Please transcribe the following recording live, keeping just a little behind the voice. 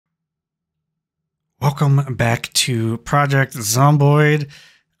Welcome back to Project Zomboid.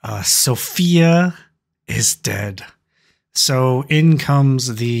 Sophia is dead. So in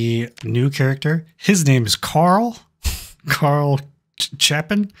comes the new character. His name is Karl. Karl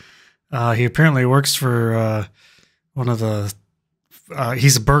Chapin. He apparently works for one of the...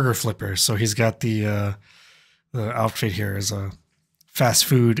 he's a burger flipper, so he's got the outfit here as a fast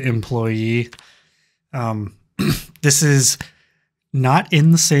food employee. This is not in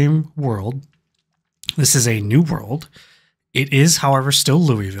the same world. This is a new world. It is, however, still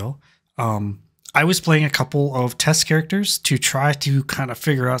Louisville. I was playing a couple of test characters to try to kind of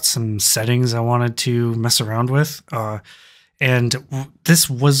figure out some settings I wanted to mess around with. And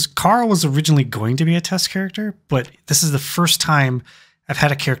Karl was originally going to be a test character, but this is the first time I've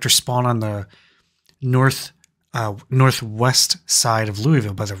had a character spawn on the northwest side of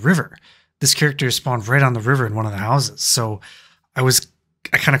Louisville by the river. This character spawned right on the river in one of the houses. So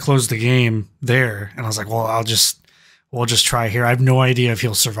I kind of closed the game there, and I was like, well, we'll just try here. I have no idea if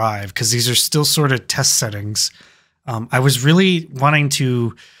he'll survive because these are still sort of test settings. I was really wanting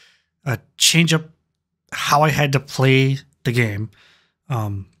to change up how I had to play the game.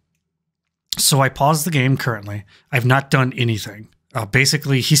 So I paused the game currently. I've not done anything.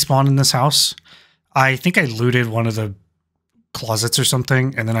 Basically, he spawned in this house. I think I looted one of the closets or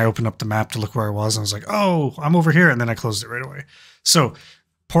something, and then I opened up the map to look where I was, and I was like, oh, I'm over here, and then I closed it right away. So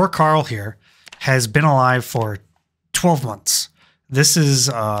poor Karl here has been alive for 12 months.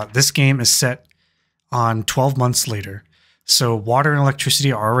 This game is set on 12 months later. So water and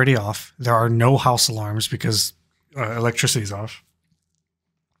electricity are already off. There are no house alarms because electricity is off.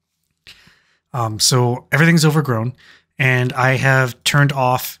 So everything's overgrown, and I have turned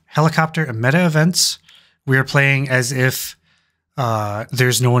off helicopter and meta events. We are playing as if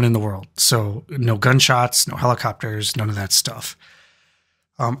there's no one in the world. So no gunshots, no helicopters, none of that stuff.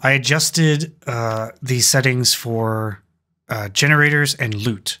 I adjusted the settings for generators and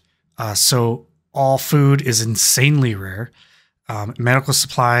loot. So all food is insanely rare. Medical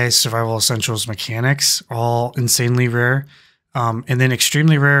supplies, survival essentials, mechanics, all insanely rare. And then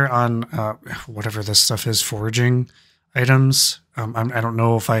extremely rare on whatever this stuff is, foraging items. I don't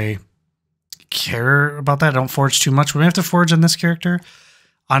know if I care about that. I don't forage too much. We don't have to forage on this character.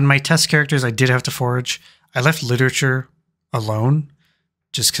 On my test characters, I did have to forage. I left literature alone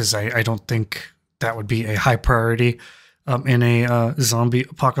just because I don't think that would be a high priority in a zombie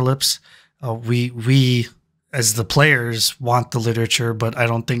apocalypse. We, as the players, want the literature, but I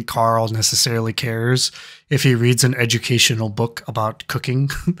don't think Karl necessarily cares if he reads an educational book about cooking.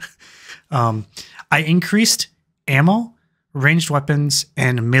 I increased ammo, ranged weapons,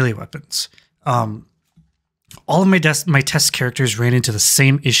 and melee weapons. All of my test characters ran into the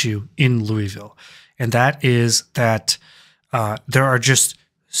same issue in Louisville, and that is that there are just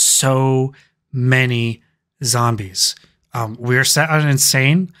so many zombies. We are set on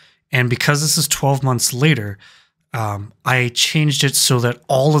insane, and because this is 12 months later, I changed it so that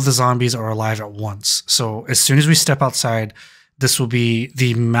all of the zombies are alive at once. So as soon as we step outside, this will be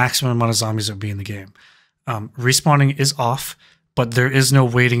the maximum amount of zombies that will be in the game. Respawning is off, but there is no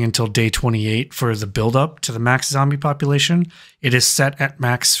waiting until day 28 for the build-up to the max zombie population. It is set at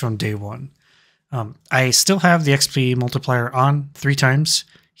max from day 1. I still have the XP multiplier on 3 times.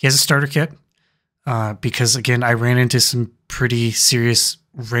 He has a starter kit because, again, I ran into some pretty serious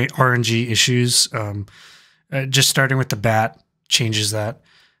RNG issues. Just starting with the bat changes that.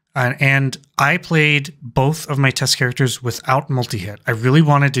 And I played both of my test characters without multi-hit. I really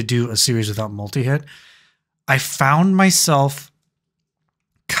wanted to do a series without multi-hit. I found myself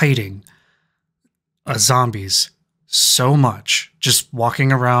kiting zombies so much, just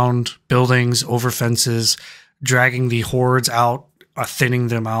walking around buildings, over fences, dragging the hordes out, thinning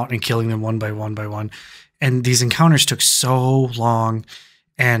them out, and killing them one by one by one. And these encounters took so long,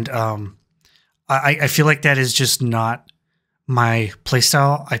 and I feel like that is just not my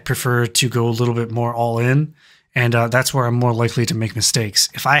playstyle. I prefer to go a little bit more all in, and that's where I'm more likely to make mistakes.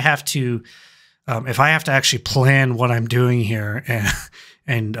 If I have to actually plan what I'm doing here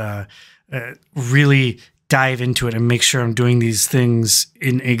and really dive into it and make sure I'm doing these things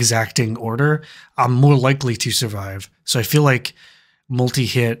in exacting order, I'm more likely to survive. So I feel like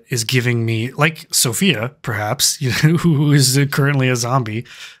multi-hit is giving me, like Sophia, perhaps, who is currently a zombie.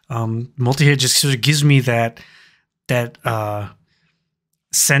 Multi-hit just sort of gives me that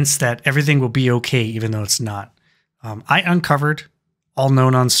sense that everything will be okay, even though it's not. I uncovered all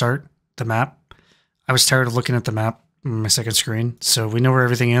known on start, the map. I was tired of looking at the map on my second screen, so we know where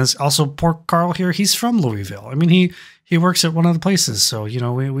everything is. Also, poor Karl here, he's from Louisville. I mean, he works at one of the places, so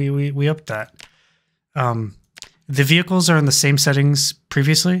we upped that. The vehicles are in the same settings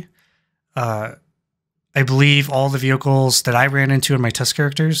previously. I believe all the vehicles that I ran into in my test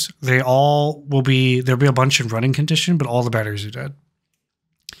characters, there'll be a bunch in running condition, but all the batteries are dead.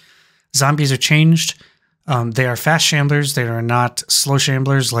 Zombies are changed. They are fast shamblers. They are not slow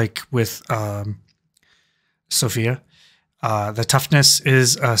shamblers like with Sophia. The toughness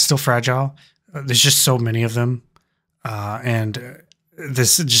is still fragile. There's just so many of them. And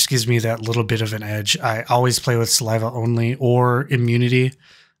this just gives me that little bit of an edge. I always play with saliva only or immunity.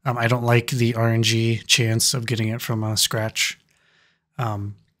 I don't like the RNG chance of getting it from a scratch.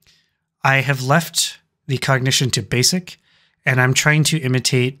 I have left the cognition to basic, and I'm trying to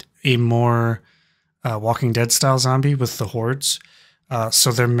imitate a more Walking Dead style zombie with the hordes.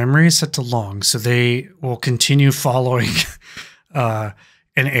 So their memory is set to long, so they will continue following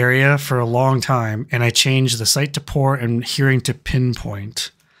an area for a long time. And I change the sight to poor and hearing to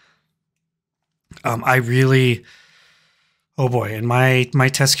pinpoint. I really, oh boy, in my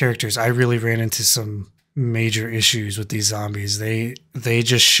test characters, I really ran into some major issues with these zombies. They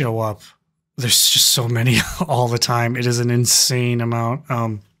just show up. There's just so many all the time. It is an insane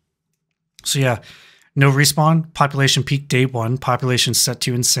amount. So yeah, no respawn. Population peak day 1. Population set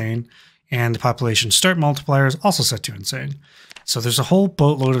to insane. And the population start multiplier is also set to insane. So there's a whole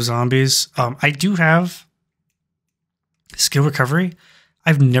boatload of zombies. I do have skill recovery.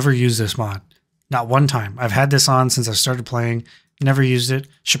 I've never used this mod. Not one time. I've had this on since I started playing. Never used it.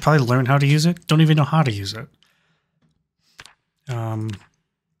 Should probably learn how to use it. Don't even know how to use it.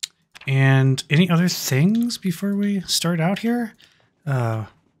 And any other things before we start out here?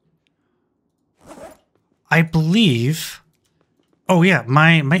 I believe... Oh yeah,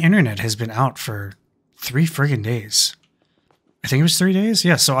 my internet has been out for 3 friggin' days. I think it was 3 days?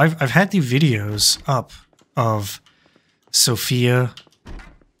 Yeah, so I've had the videos up of Sophia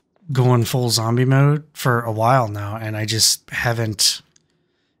going full zombie mode for a while now, and I just haven't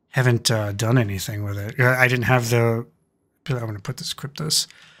done anything with it. I didn't have the... I'm going to equip this.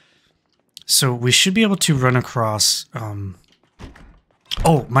 So we should be able to run across...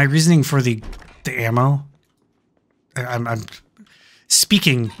 oh, my reasoning for the ammo. I'm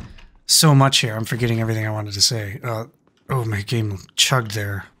speaking so much here. I'm forgetting everything I wanted to say. Oh, my game chugged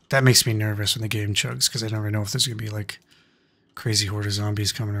there. That makes me nervous when the game chugs, because I never know if there's going to be like crazy horde of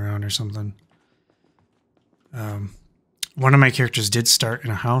zombies coming around or something. One of my characters did start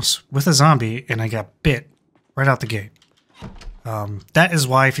in a house with a zombie, and I got bit right out the gate. That is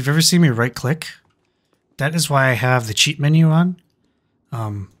why, if you've ever seen me right click, that is why I have the cheat menu on.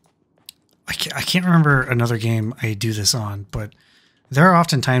 I can't remember another game I do this on, but there are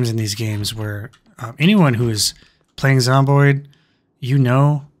often times in these games where anyone who is playing Zomboid, you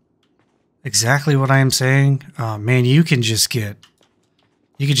know exactly what I am saying. Man, you can just get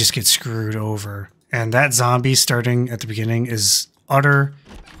screwed over. And that zombie starting at the beginning is utter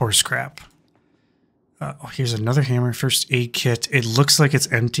horse crap. Oh, here's another hammer. First aid kit. It looks like it's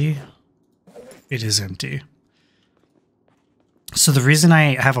empty. It is empty. So the reason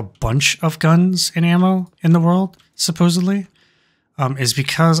I have a bunch of guns and ammo in the world, supposedly, is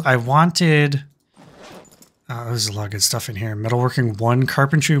because I wanted... there's a lot of good stuff in here. Metalworking 1,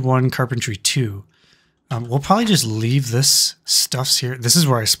 Carpentry 1, Carpentry 2. We'll probably just leave this stuffs here. This is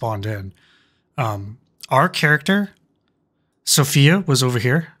where I spawned in. Our character, Sophia, was over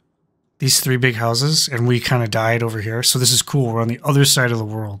here. These 3 big houses, and we kind of died over here. So this is cool. We're on the other side of the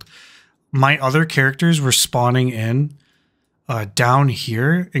world. My other characters were spawning in down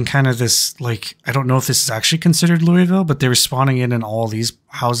here in kind of this, like, I don't know if this is actually considered Louisville, but they were spawning in all these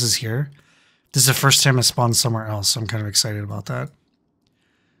houses here. This is the first time I spawned somewhere else, so I'm kind of excited about that.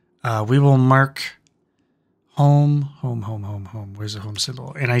 We will mark home. Where's the home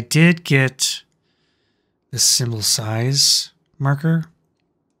symbol? And I did get this symbol size marker.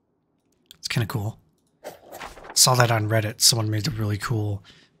 It's kind of cool. Saw that on Reddit. Someone made a really cool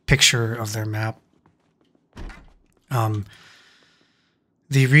picture of their map.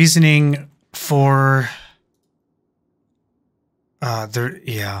 The reasoning for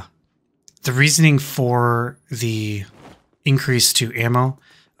the reasoning for the increase to ammo,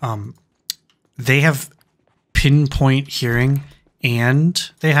 they have pinpoint hearing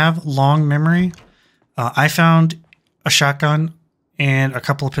and they have long memory. I found a shotgun and a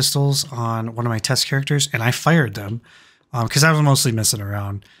couple of pistols on one of my test characters, and I fired them because I was mostly messing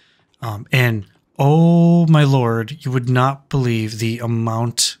around. And oh my lord, you would not believe the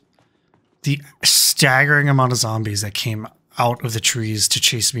staggering amount of zombies that came out of the trees to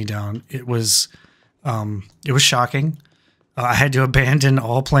chase me down. It was shocking. I had to abandon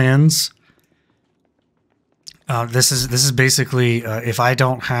all plans. This is basically if I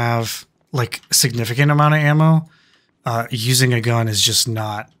don't have like a significant amount of ammo, using a gun is just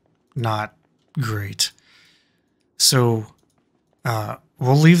not great. So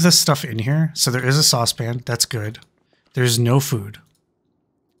we'll leave this stuff in here. So there is a saucepan. That's good. There's no food.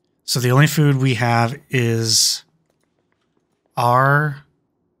 So the only food we have is our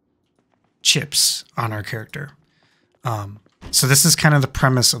chips on our character. So this is kind of the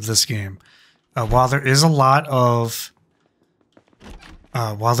premise of this game. While there is a lot of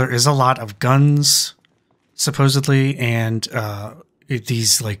guns, supposedly, and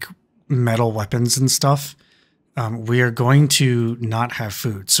these like metal weapons and stuff, we are going to not have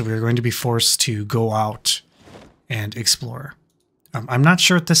food. So we are going to be forced to go out and explore. I'm not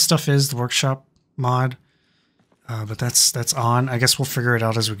sure what this stuff is, the workshop mod, but that's on. I guess we'll figure it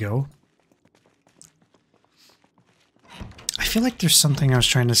out as we go. I feel like there's something I was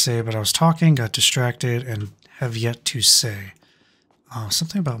trying to say, but I was talking, got distracted, and have yet to say.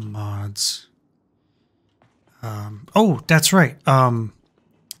 Something about mods. Oh, that's right.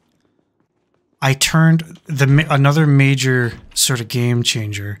 I turned another major sort of game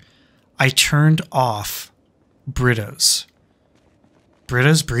changer. I turned off Britas.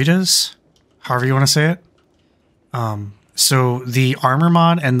 Britas, however you want to say it. So the armor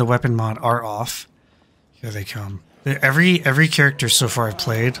mod and the weapon mod are off. Here they come. Every character so far I've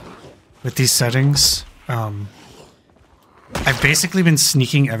played with these settings, I've basically been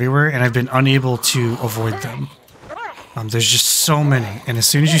sneaking everywhere and I've been unable to avoid them. There's just so many, and as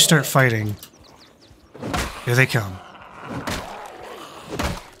soon as you start fighting, here they come.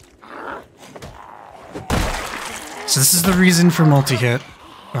 So this is the reason for multi-hit.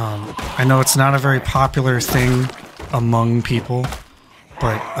 I know it's not a very popular thing among people,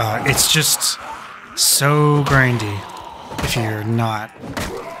 but it's just so grindy if you're not.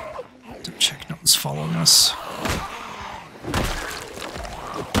 Don't check no one's following us.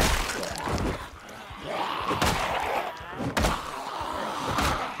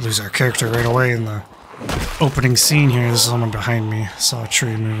 Lose our character right away in the opening scene here. There's someone behind me. Saw a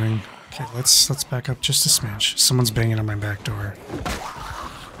tree moving. Okay, let's back up just a smidge. Someone's banging on my back door.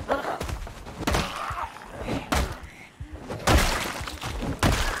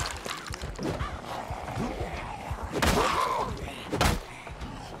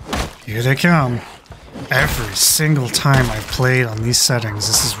 Here they come. Every single time I've played on these settings,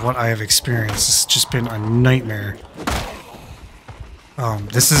 this is what I have experienced. It's just been a nightmare.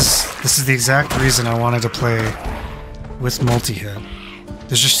 This is the exact reason I wanted to play with multi-hit.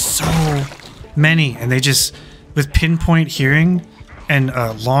 There's just so many, and they just, with pinpoint hearing and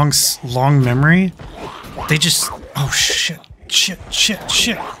long memory, they just, oh shit.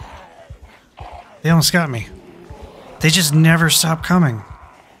 They almost got me. They just never stop coming.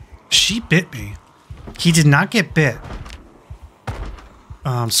 She bit me. He did not get bit.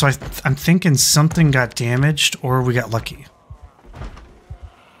 So I'm thinking something got damaged or we got lucky.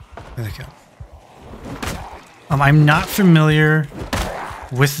 There they go. I'm not familiar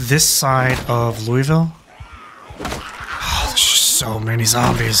with this side of Louisville. Oh, there's just so many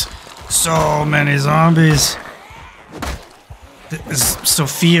zombies. So many zombies.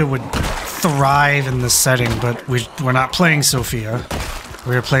 Sophia would thrive in this setting, but we're not playing Sophia.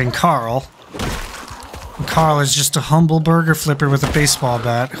 We're playing Karl. And Karl is just a humble burger flipper with a baseball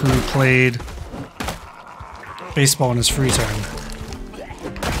bat who played baseball in his free time.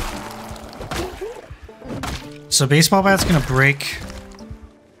 So baseball bat's gonna break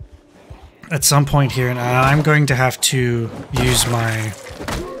at some point here, and I'm going to have to use my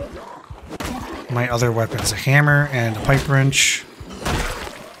other weapons, a hammer and a pipe wrench.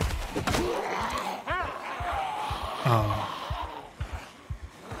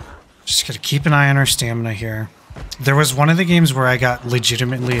 Just gotta keep an eye on our stamina here. There was one of the games where I got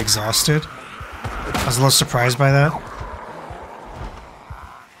legitimately exhausted. I was a little surprised by that.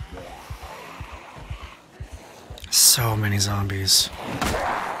 So many zombies.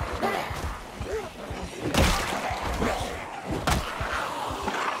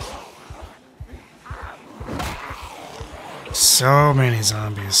 So many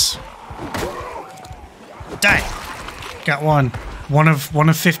zombies. Die! Got one. One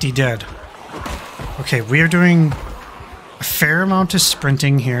of 50 dead. Okay, we are doing a fair amount of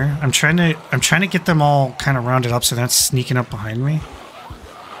sprinting here. I'm trying to get them all kind of rounded up so they're not sneaking up behind me.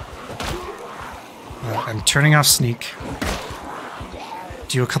 I'm turning off sneak.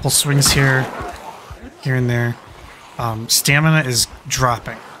 Do a couple swings here and there. Stamina is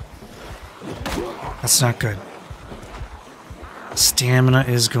dropping. That's not good. Stamina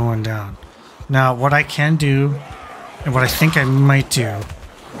is going down. Now, what I can do, and what I think I might do,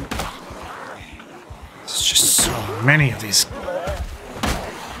 there's just so many of these.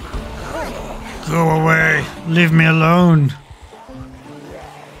 Go away. Leave me alone.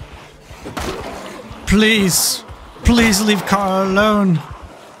 Please. Please leave Karl alone.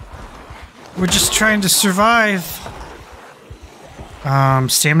 We're just trying to survive.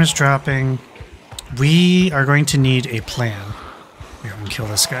 Stamina's dropping. We are going to need a plan. We can kill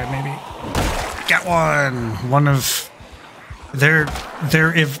this guy, maybe. Got one. One of... They're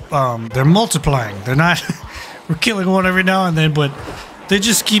multiplying. They're not... We're killing one every now and then, but they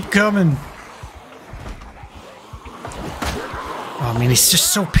just keep coming. I mean, he's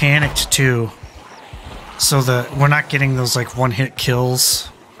just so panicked, too. So that we're not getting those, like, one-hit kills,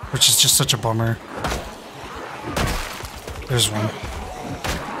 which is just such a bummer. There's one.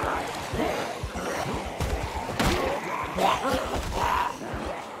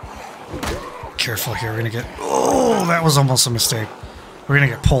 Careful here, we're gonna get... Oh, that was almost a mistake. We're gonna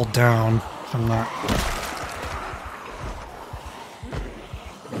get pulled down if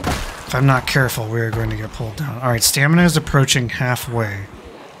I'm not careful, we're going to get pulled down. Alright, stamina is approaching halfway.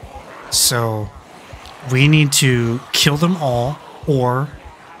 So, we need to kill them all, or...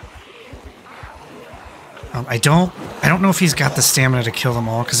 I don't know if he's got the stamina to kill them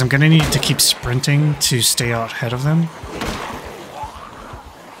all, because I'm going to need to keep sprinting to stay out ahead of them.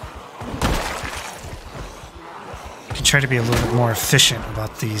 I can try to be a little bit more efficient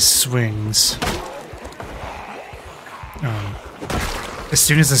about these swings. As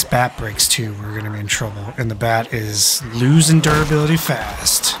soon as this bat breaks too, we're going to be in trouble. And the bat is losing durability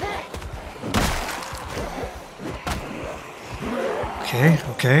fast. Okay.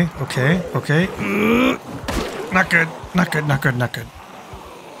 Not good.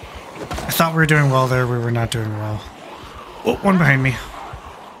 I thought we were doing well there. We were not doing well. Oh, one behind me.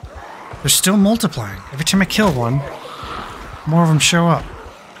 They're still multiplying. Every time I kill one, more of them show up.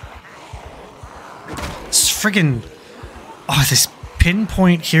 It's friggin'... Oh, this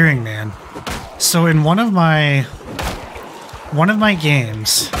pinpoint hearing, man. So in one of my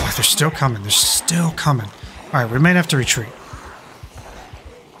games... Oh, they're still coming. Alright, we might have to retreat.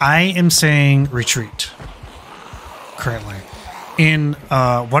 I am saying retreat. Currently. In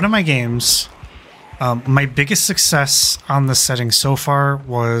one of my games, my biggest success on this setting so far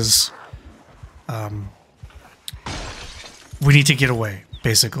was... we need to get away,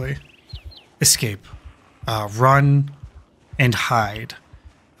 basically. Escape. Run and hide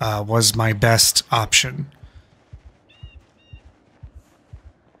was my best option.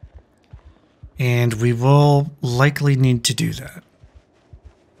 And we will likely need to do that.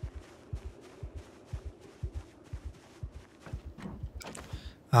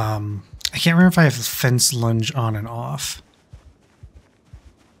 I can't remember if I have fence lunge on and off.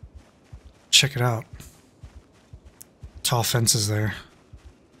 Check it out. Tall fences there.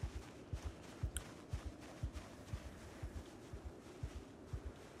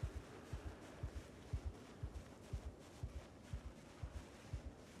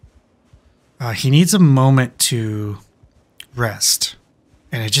 He needs a moment to rest.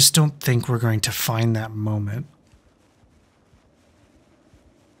 And I just don't think we're going to find that moment.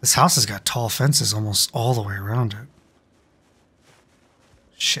 This house has got tall fences almost all the way around it.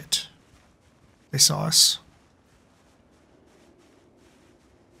 Shit. They saw us.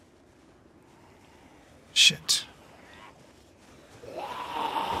 Shit.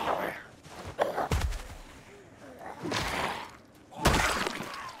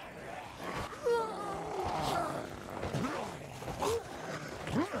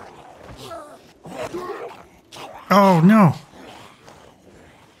 Oh, no.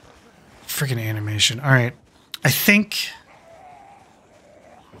 Freaking animation. All right. I think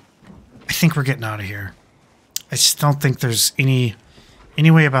we're getting out of here. I just don't think there's any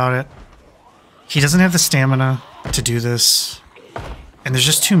way about it. He doesn't have the stamina to do this. And there's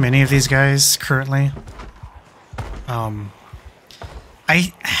just too many of these guys currently.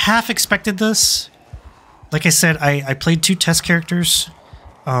 I half expected this. Like I said, I played 2 test characters.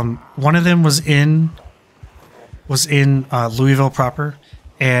 One of them was in Louisville proper,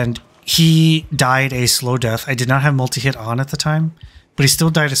 and he died a slow death. I did not have multi-hit on at the time, but he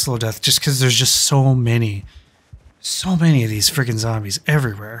still died a slow death just because there's just so many of these freaking zombies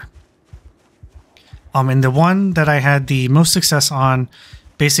everywhere. And the one that I had the most success on,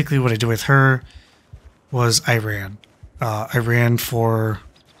 basically what I did with her was I ran. I ran for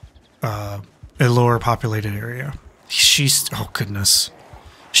a lower populated area. Oh goodness.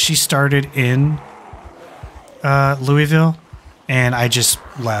 She started in Louisville, and I just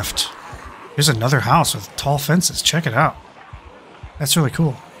left. There's another house with tall fences. Check it out. That's really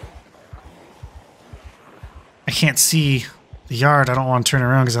cool. I can't see the yard. I don't want to turn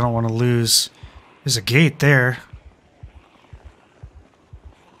around because I don't want to lose. There's a gate there.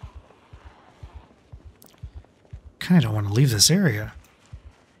 Kind of don't want to leave this area.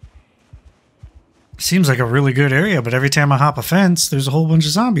 Seems like a really good area, but every time I hop a fence, there's a whole bunch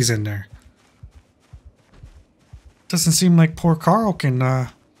of zombies in there. Doesn't seem like poor Karl can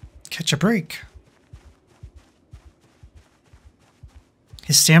catch a break.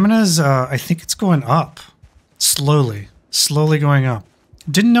 His stamina is, I think it's going up. Slowly going up.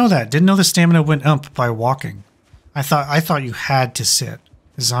 Didn't know that. Didn't know the stamina went up by walking. I thought you had to sit.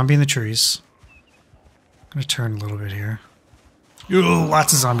 A zombie in the trees. I'm gonna turn a little bit here. Ooh,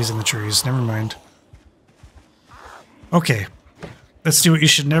 lots of zombies in the trees. Never mind. Okay. Let's do what you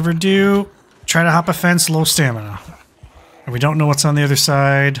should never do. Try to hop a fence, low stamina. And we don't know what's on the other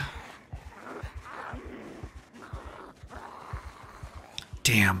side.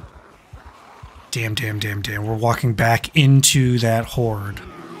 Damn. Damn. We're walking back into that horde.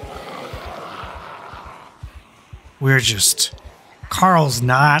 We're just... Karl's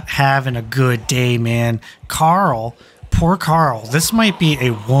not having a good day, man. Karl, poor Karl. This might be a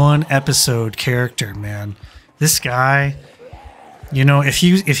one-episode character, man. This guy... You know, if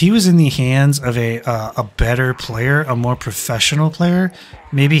he was in the hands of a better player, a more professional player,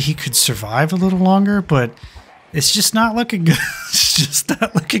 maybe he could survive a little longer, but it's just not looking good. It's just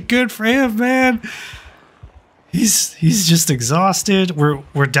not looking good for him, man. He's just exhausted.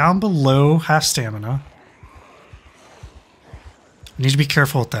 We're down below half stamina. You need to be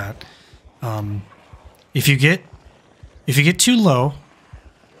careful with that. If you get too low,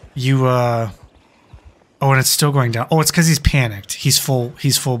 you oh, and it's still going down. Oh, it's because he's panicked. He's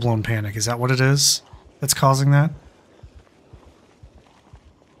full-blown panic. Is that what it is that's causing that?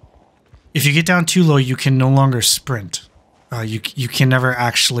 If you get down too low, you can no longer sprint. You can never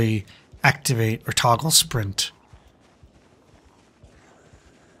actually activate or toggle sprint.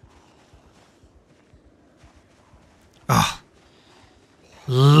 Oh,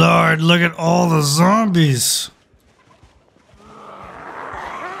 Lord, look at all the zombies.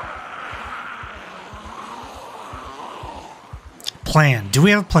 Plan. Do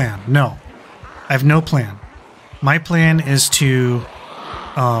we have a plan? No. I have no plan. My plan is to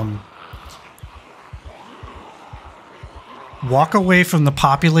walk away from the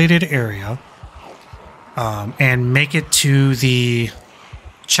populated area and make it to the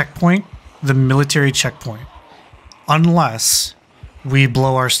checkpoint, the military checkpoint, unless we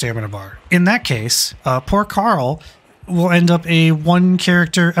blow our stamina bar. In that case, poor Karl will end up a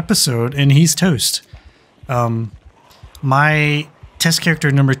one-character episode and he's toast. My test character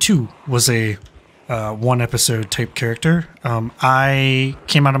number 2 was a one-episode type character. I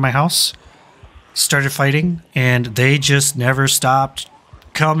came out of my house, started fighting, and they just never stopped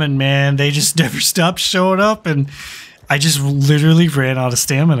coming, man. They just never stopped showing up, and I just literally ran out of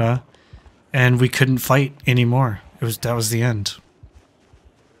stamina, and we couldn't fight anymore. That was the end.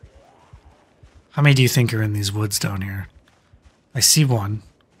 How many do you think are in these woods down here? I see one.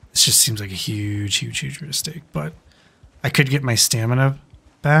 This just seems like a huge mistake, but I could get my stamina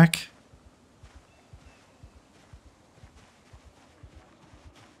back.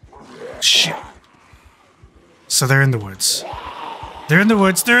 Shit. So they're in the woods. They're in the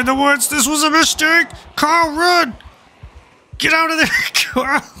woods. They're in the woods. This was a mistake. Karl, run! Get out of there,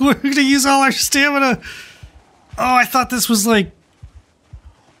 Karl. We're going to use all our stamina. Oh, I thought this was like...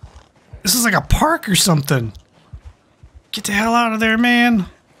 This is like a park or something. Get the hell out of there, man.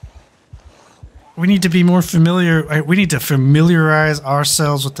 We need to be more familiar. We need to familiarize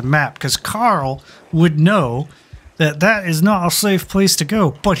ourselves with the map, because Karl would know that that is not a safe place to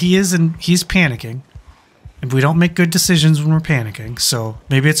go. But he's panicking, and we don't make good decisions when we're panicking. So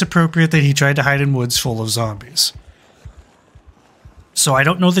maybe it's appropriate that he tried to hide in woods full of zombies. So I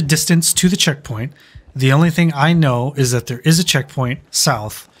don't know the distance to the checkpoint. The only thing I know is that there is a checkpoint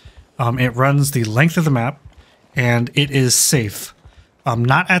south. It runs the length of the map, and it is safe.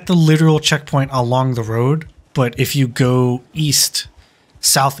 Not at the literal checkpoint along the road, but if you go east,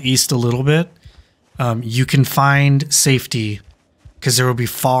 southeast a little bit, you can find safety, because there will be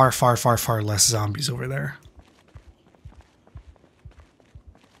far less zombies over there.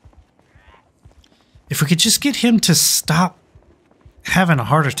 If we could just get him to stop having a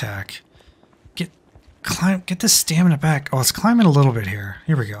heart attack, get the stamina back. Oh, let's climb in a little bit here.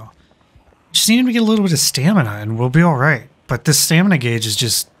 Here we go. Just need him to get a little bit of stamina, and we'll be all right. But this stamina gauge is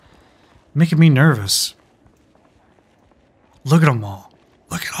just making me nervous. Look at them all.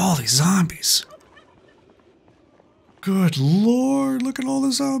 Look at all these zombies. Good Lord, look at all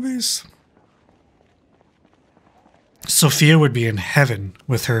the zombies. Sophia would be in heaven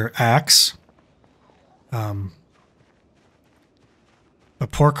with her axe. But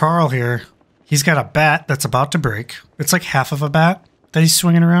poor Karl here, he's got a bat that's about to break. It's like half of a bat that he's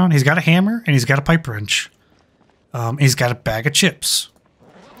swinging around. He's got a hammer and he's got a pipe wrench. He's got a bag of chips.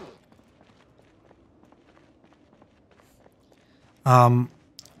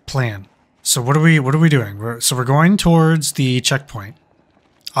 Plan. So what are we doing? We're going towards the checkpoint.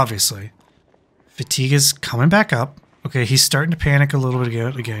 Obviously. Fatigue is coming back up. Okay, he's starting to panic a little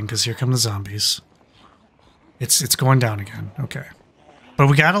bit again because here come the zombies. It's going down again. Okay. But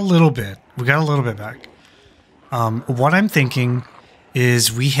we got a little bit. We got a little bit back. What I'm thinking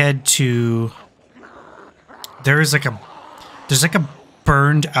is we head to... There's like a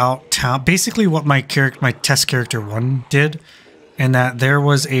burned out town. Basically what my test character 1 did, and that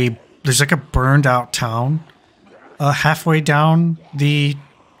there's like a burned out town halfway down the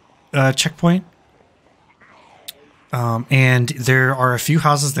checkpoint. And there are a few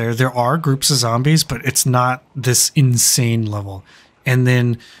houses there. There are groups of zombies, but it's not this insane level. And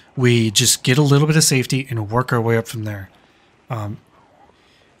then we just get a little bit of safety and work our way up from there.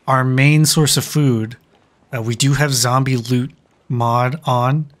 Our main source of food, we do have zombie loot mod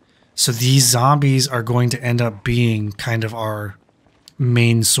on. So these zombies are going to end up being kind of our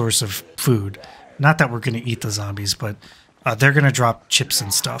main source of food. Not that we're going to eat the zombies, but they're going to drop chips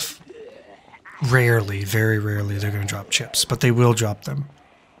and stuff. Rarely, very rarely, they're going to drop chips, but they will drop them.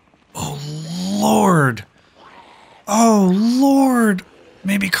 Oh, Lord. Oh, Lord.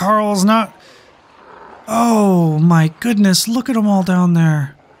 Maybe Karl's not... Oh, my goodness. Look at them all down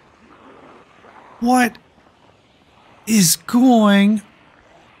there. What is going...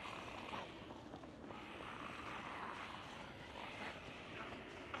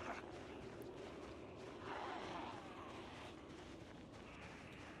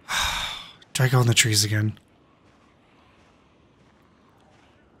 Do I go in the trees again?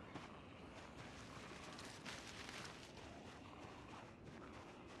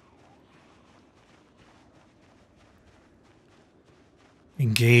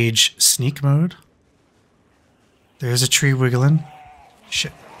 Engage sneak mode. There's a tree wiggling.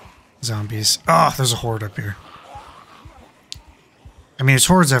 Shit. Zombies. Oh, there's a horde up here. I mean, there's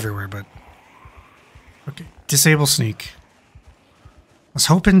hordes everywhere, but... Okay. Disable sneak. I was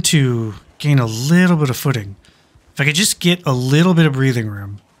hoping to gain a little bit of footing. If I could just get a little bit of breathing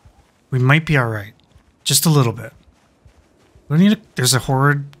room, we might be alright. Just a little bit. We need there's a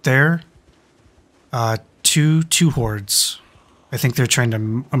horde there. Two hordes. I think they're trying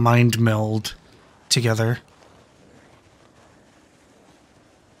to mind meld together.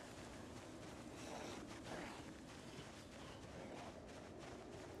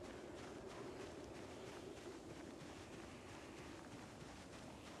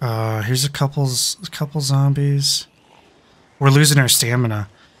 Here's a couple zombies. We're losing our stamina.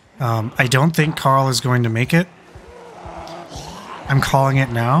 I don't think Karl is going to make it. I'm calling it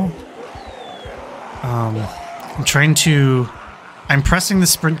now. I'm trying to... I'm pressing the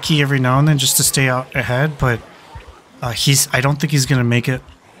sprint key every now and then just to stay out ahead, but I don't think he's going to make it.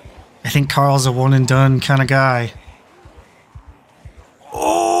 I think Karl's a one and done kind of guy.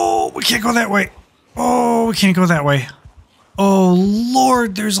 Oh, we can't go that way. Oh, we can't go that way. Oh,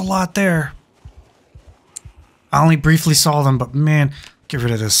 Lord, there's a lot there. I only briefly saw them, but man, get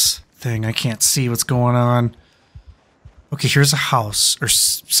rid of this thing. I can't see what's going on. Okay, here's a house or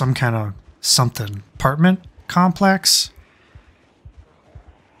some kind of something. Apartment complex.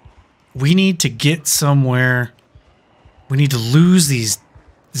 We need to get somewhere. We need to lose these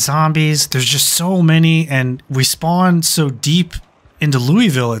zombies. There's just so many, and we spawned so deep into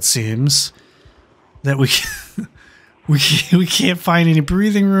Louisville, it seems, that we we can't find any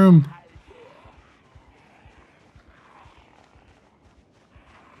breathing room.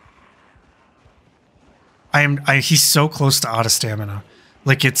 He's so close to out of stamina.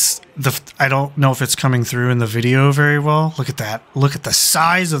 Like I don't know if it's coming through in the video very well. Look at that. Look at the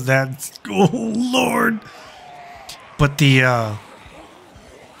size of that. Oh, Lord. But I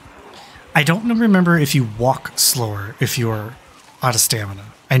don't remember if you walk slower if you're out of stamina.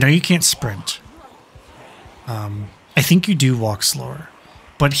 I know you can't sprint. I think you do walk slower.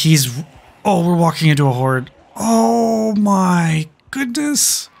 But oh, we're walking into a horde. Oh my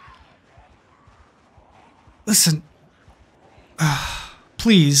goodness. Listen.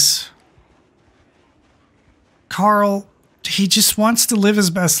 Please. Karl, he just wants to live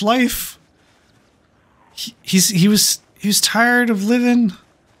his best life. He was tired of living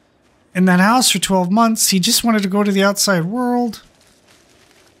in that house for 12 months. He just wanted to go to the outside world.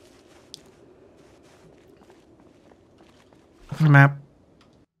 Open the map.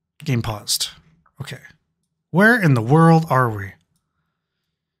 Game paused. Okay. Where in the world are we?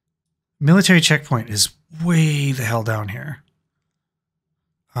 Military checkpoint is way the hell down here.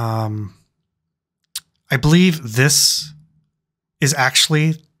 I believe this is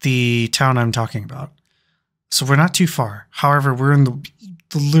actually the town I'm talking about. So we're not too far. However, we're in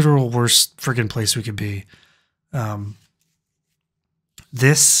the literal worst friggin' place we could be.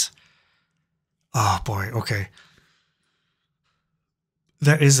 This... Oh, boy. Okay.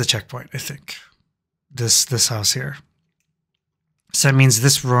 That is a checkpoint, I think. This house here. So that means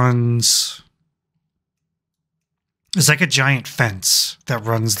this runs... It's like a giant fence that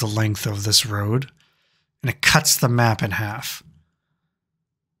runs the length of this road. And it cuts the map in half.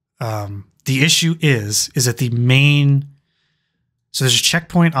 The issue is that the main... So there's a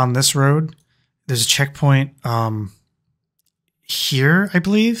checkpoint on this road. There's a checkpoint here, I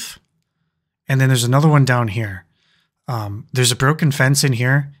believe. And then there's another one down here. There's a broken fence in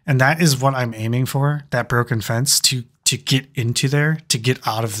here. And that is what I'm aiming for. That broken fence to get into there. To get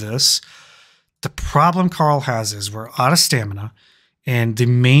out of this. The problem Karl has is we're out of stamina. And the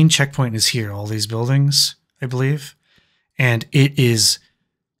main checkpoint is here. All these buildings, I believe. And it is...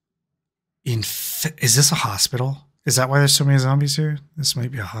 Is this a hospital? Is that why there's so many zombies here? This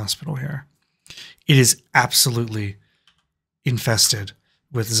might be a hospital here. It is absolutely infested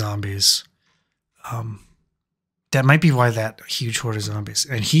with zombies. That might be why that huge horde of zombies.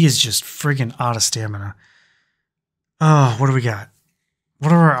 And he is just friggin' out of stamina. Oh, what do we got?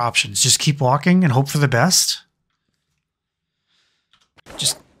 What are our options? Just keep walking and hope for the best?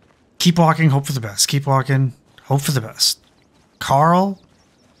 Just keep walking, hope for the best. Keep walking, hope for the best. Karl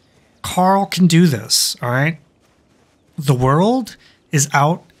can do this, all right? The world is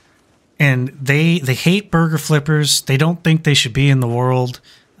out, and they hate burger flippers. They don't think they should be in the world.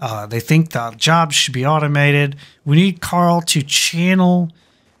 They think the jobs should be automated. We need Karl to channel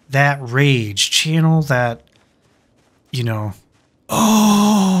that rage, channel that, you know.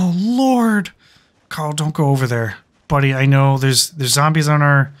 Oh, Lord. Karl, don't go over there. Buddy, I know there's zombies on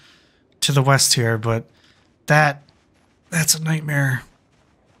our to the west here, but that's a nightmare.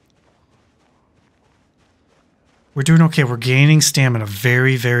 We're doing okay. We're gaining stamina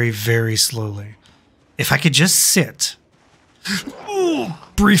very, very, very slowly. If I could just sit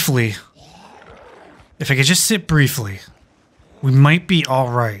briefly. If I could just sit briefly, we might be all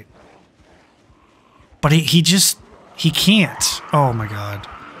right. But he can't. Oh my God.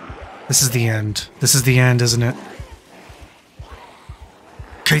 This is the end. This is the end, isn't it?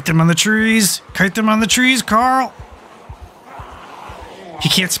 Kite them on the trees. Kite them on the trees, Karl. He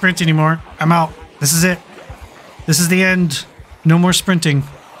can't sprint anymore. I'm out. This is it. This is the end. No more sprinting.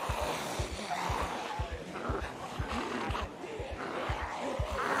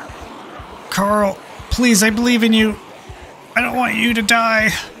 Karl, please, I believe in you. I don't want you to die.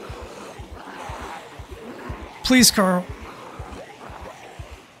 Please, Karl.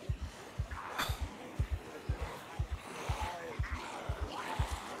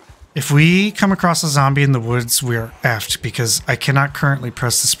 If we come across a zombie in the woods, we're effed because I cannot currently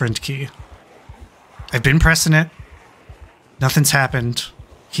press the sprint key. I've been pressing it. Nothing's happened.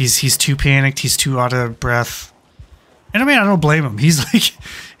 He's too panicked. He's too out of breath. And I mean, I don't blame him. He's like,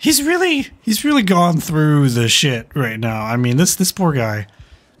 he's really gone through the shit right now. I mean, this poor guy.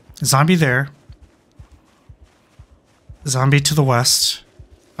 Zombie there. Zombie to the west.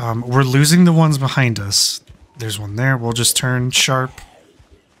 We're losing the ones behind us. There's one there. We'll just turn sharp.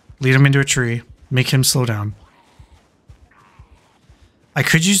 Lead him into a tree. Make him slow down. I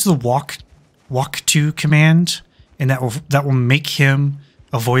could use the walk to command, and that will make him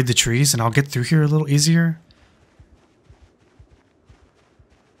avoid the trees, and I'll get through here a little easier.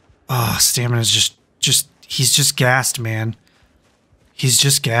 Oh, stamina's he's just gassed, man. He's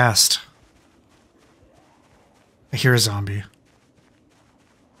just gassed. I hear a zombie.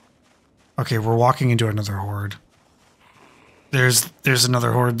 Okay, we're walking into another horde. There's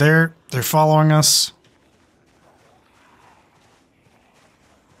another horde there. They're following us.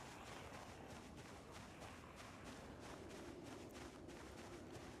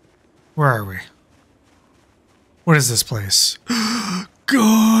 Where are we? What is this place?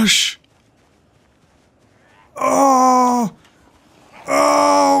 Gosh! Oh!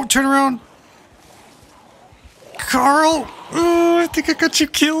 Oh! Turn around! Karl! Oh, I think I got you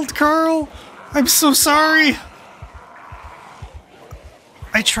killed, Karl! I'm so sorry!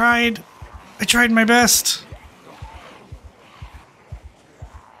 I tried my best.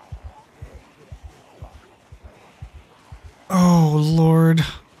 Oh, Lord.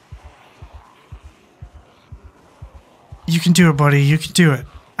 You can do it, buddy. You can do it.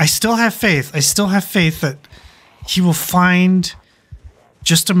 I still have faith. I still have faith that he will find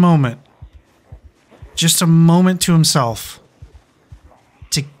just a moment to himself.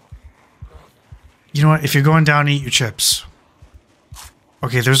 You know what? If you're going down, eat your chips.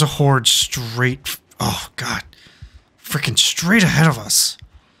 Okay, there's a horde straight... Oh, God. Freaking straight ahead of us.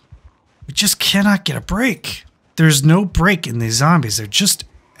 We just cannot get a break. There's no break in these zombies. They're just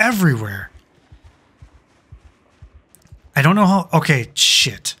everywhere. I don't know how... Okay,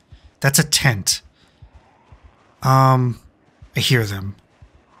 shit. That's a tent. I hear them.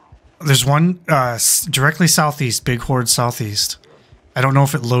 There's one directly southeast, big horde southeast. I don't know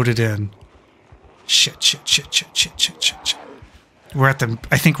if it loaded in. Shit. We're at the...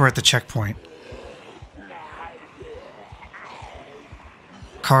 I think we're at the checkpoint.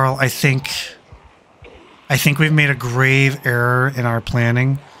 Karl, I think we've made a grave error in our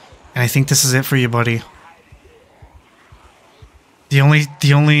planning, and I think this is it for you, buddy.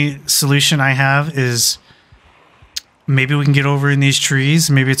 The only solution I have is maybe we can get over in these trees.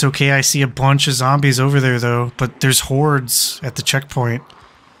 Maybe it's okay. I see a bunch of zombies over there though, but there's hordes at the checkpoint.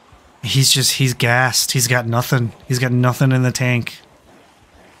 He's gassed. He's got nothing. He's got nothing in the tank.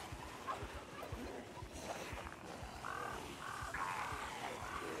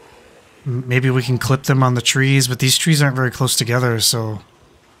 Maybe we can clip them on the trees, but these trees aren't very close together, so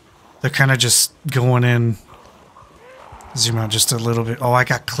they're kind of just going in. Zoom out just a little bit. Oh, I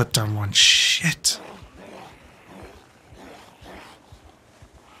got clipped on one. Shit.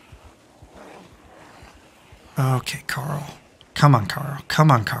 Okay, Karl. Come on, Karl.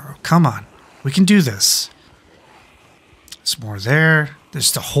 Come on, Karl. Come on. We can do this. There's more there.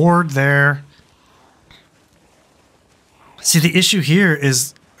 There's the horde there. See, the issue here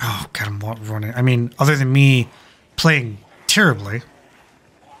is... Oh, God, I'm running. I mean, other than me playing terribly,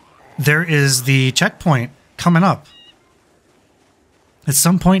 there is the checkpoint coming up. At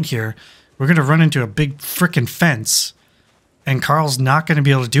some point here, we're going to run into a big frickin' fence, and Karl's not going to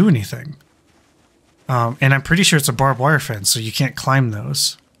be able to do anything. And I'm pretty sure it's a barbed wire fence, so you can't climb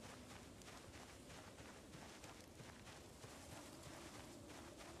those.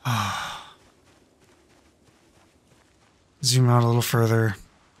 Zoom out a little further.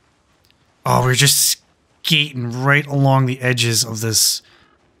 Oh, we're just skating right along the edges of this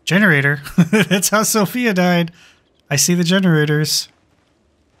generator. That's how Sophia died. I see the generators.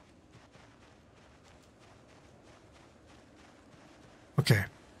 Okay.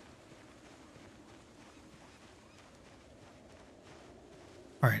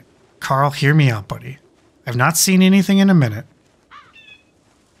 All right. Karl, hear me out, buddy. I've not seen anything in a minute.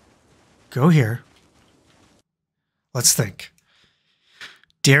 Go here. Let's think.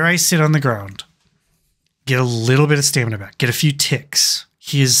 Dare I sit on the ground? Get a little bit of stamina back. Get a few ticks.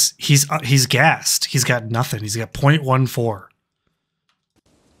 He's gassed. He's got nothing. He's got 0.14.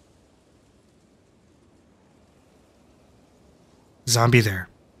 Zombie there.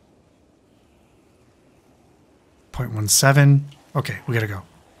 0.17. Okay, we gotta go.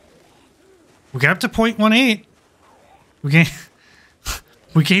 We got up to 0.18. We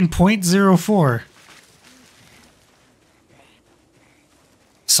gained 0.04.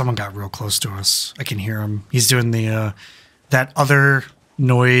 Someone got real close to us. I can hear him. He's doing the that other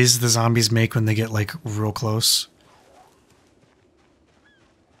noise the zombies make when they get like real close.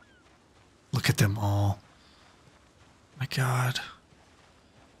 Look at them all. My God.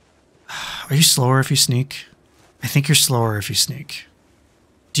 Are you slower if you sneak? I think you're slower if you sneak.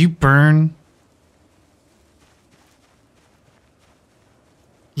 Do you burn?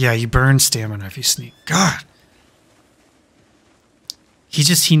 Yeah, you burn stamina if you sneak. God.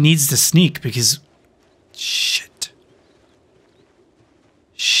 He needs to sneak because... Shit.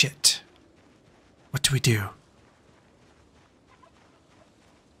 Shit. What do we do?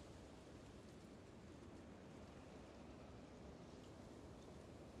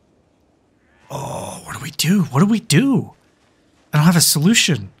 Oh, what do we do? What do we do? I don't have a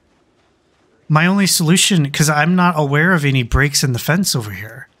solution. My only solution, because I'm not aware of any breaks in the fence over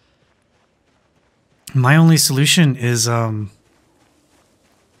here. My only solution is, come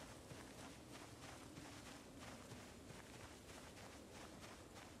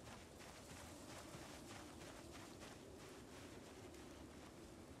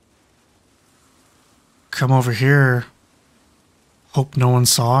over here, hope no one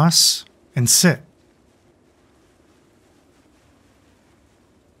saw us, and sit.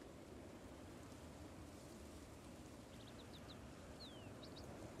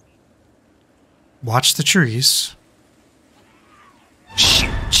 Watch the trees. Shit.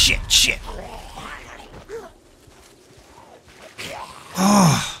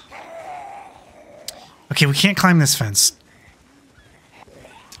 Oh. Okay, we can't climb this fence.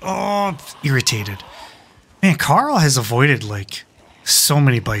 Oh, irritated. Man, Karl has avoided, like, so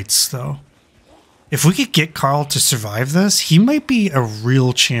many bites, though. If we could get Karl to survive this, he might be a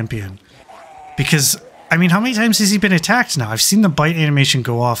real champion. Because, I mean, how many times has he been attacked now? I've seen the bite animation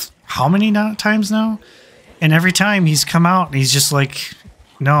go off how many times now? And every time he's come out and he's just like,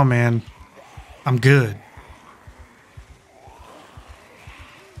 no, man, I'm good.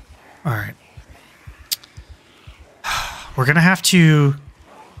 All right. We're going to have to,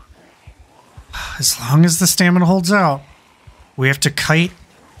 as long as the stamina holds out, we have to kite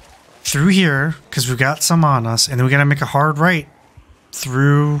through here because we've got some on us, and then we got to make a hard right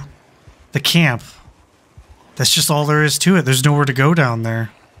through the camp. That's just all there is to it. There's nowhere to go down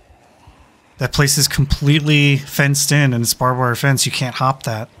there. That place is completely fenced in, and it's barbed wire fence. You can't hop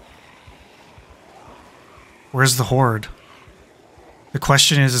that. Where's the horde? The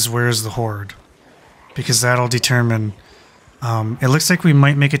question is where's the horde? Because that'll determine. It looks like we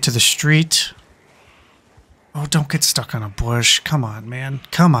might make it to the street. Oh, don't get stuck on a bush. Come on, man.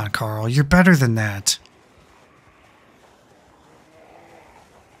 Come on, Karl. You're better than that.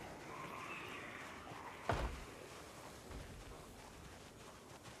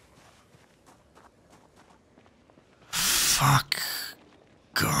 Fuck.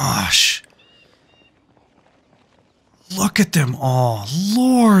 Gosh. Look at them all.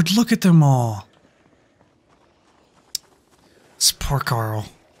 Lord, look at them all. It's poor Karl.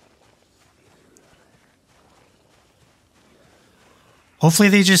 Hopefully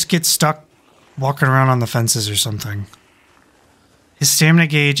they just get stuck walking around on the fences or something. His stamina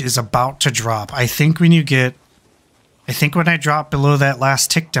gauge is about to drop. I think when you get... I think when I drop below that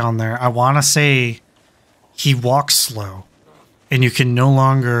last tick down there, I want to say he walks slow. And you can no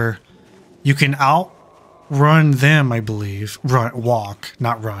longer... You can outrun them, I believe. Walk,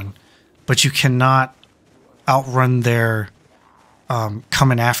 not run. But you cannot outrun their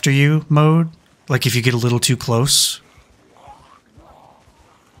coming after you mode. Like if you get a little too close.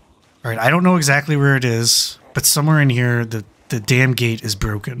 Alright, I don't know exactly where it is, but somewhere in here, the damn gate is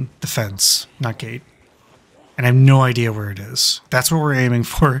broken. The fence, not gate. And I have no idea where it is. That's what we're aiming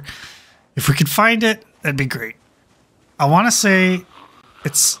for. If we could find it, that'd be great. I want to say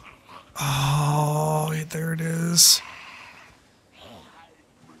it's... Oh, there it is.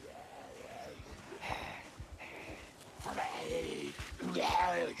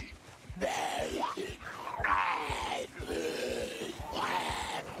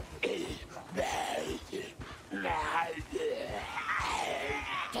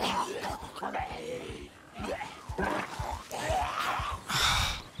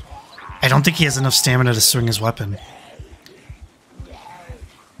 I don't think he has enough stamina to swing his weapon.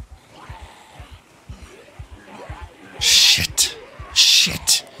 Shit.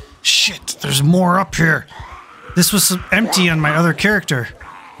 Shit. Shit. There's more up here. This was empty on my other character.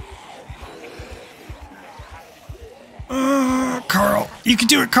 Karl. You can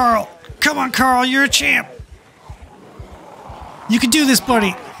do it, Karl. Come on, Karl. You're a champ. You can do this,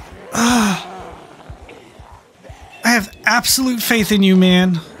 buddy. I have absolute faith in you,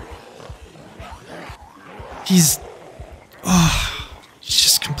 man. He's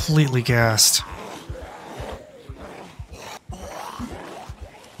just completely gassed.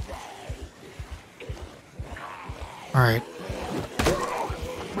 All right.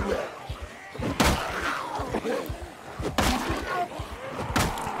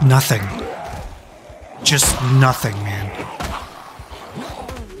 Nothing. Just nothing, man.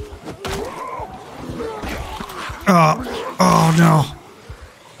 Oh no.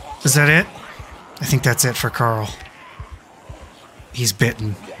 Is that it? I think that's it for Karl. He's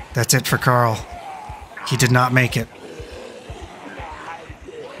bitten. That's it for Karl. He did not make it.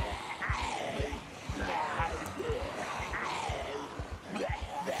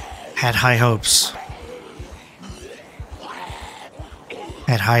 Had high hopes.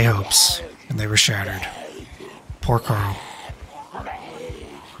 Had high hopes, and they were shattered. Poor Karl.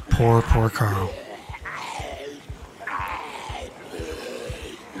 Poor Karl.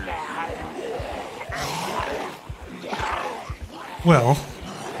 Well,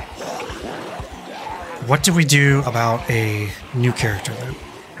 what do we do about a new character then?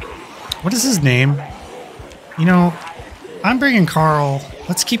 What is his name? You know, I'm bringing Karl.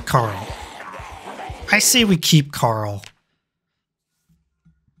 Let's keep Karl. I say we keep Karl.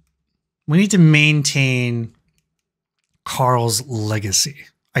 We need to maintain Karl's legacy,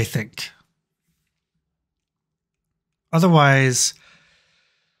 I think. Otherwise,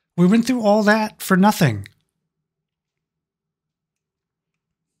 we went through all that for nothing.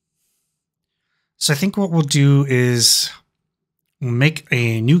 So I think what we'll do is we'll make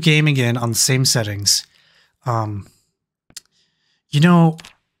a new game again on the same settings. You know,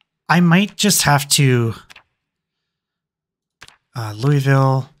 I might just have to...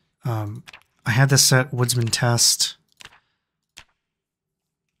 Louisville. I had this set, Woodsman Test.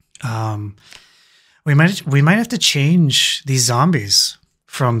 We might have to change these zombies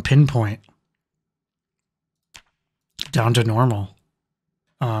from pinpoint down to normal.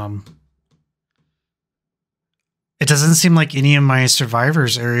 It doesn't seem like any of my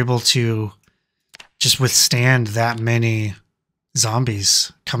survivors are able to just withstand that many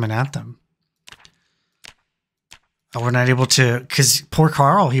zombies coming at them. We're not able to, because poor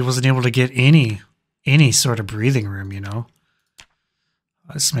Karl, he wasn't able to get any sort of breathing room, you know.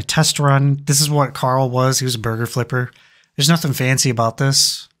 This is my test run. This is what Karl was. He was a burger flipper. There's nothing fancy about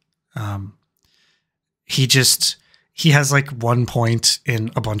this. He has like 1 point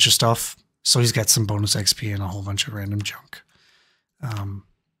in a bunch of stuff. So he's got some bonus XP and a whole bunch of random junk.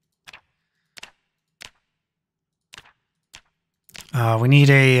 We need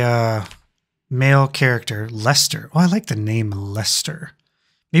a male character, Lester. Oh, I like the name Lester.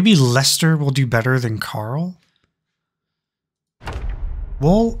 Maybe Lester will do better than Karl.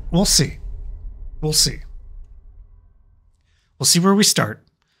 We'll see. We'll see. We'll see where we start.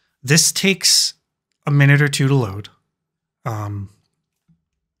 This takes a minute or two to load. I'm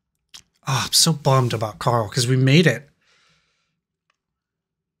so bummed about Karl because we made it.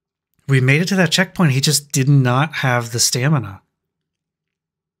 We made it to that checkpoint. He just did not have the stamina.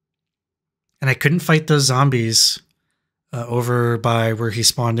 And I couldn't fight those zombies over by where he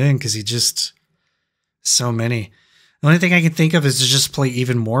spawned in because he just... So many. The only thing I can think of is to just play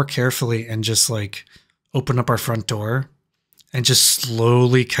even more carefully and just like open up our front door and just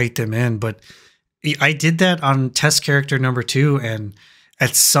slowly kite them in. But I did that on test character number 2, and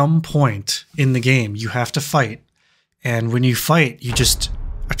at some point in the game, you have to fight. And when you fight, you just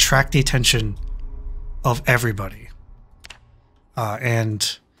attract the attention of everybody.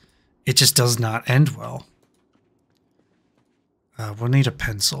 And it just does not end well. We'll need a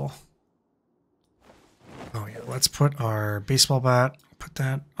pencil. Oh yeah, let's put our baseball bat, put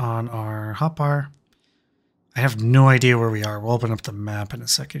that on our hotbar. I have no idea where we are. We'll open up the map in a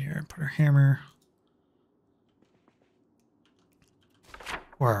second here and put our hammer.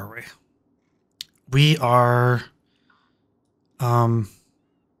 Where are we? We are... I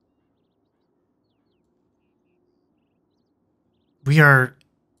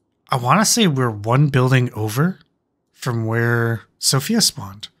want to say we're one building over from where Sophia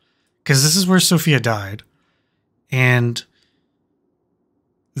spawned. Because this is where Sophia died. And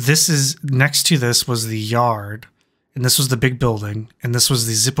this is, next to this was the yard. And this was the big building. And this was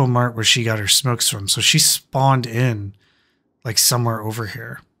the Zippo Mart where she got her smokes from. So she spawned in like somewhere over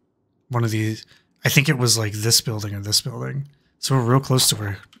here. One of these, I think it was like this building or this building. So we're real close to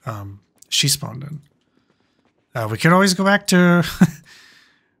where she spawned in. We could always go back to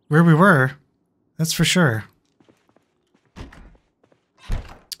where we were. That's for sure.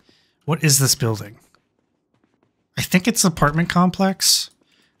 What is this building? I think it's an apartment complex.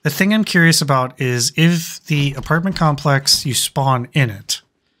 The thing I'm curious about is if the apartment complex, you spawn in it.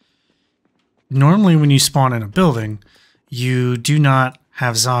 Normally when you spawn in a building, you do not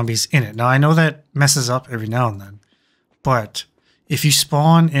have zombies in it. Now I know that messes up every now and then, but if you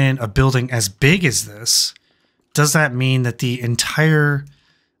spawn in a building as big as this, does that mean that the entire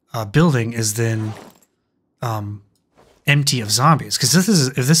building is then empty of zombies? Because if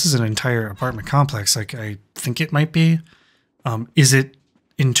this is an entire apartment complex, like I think it might be, is it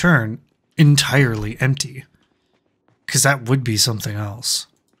in turn entirely empty? Because that would be something else.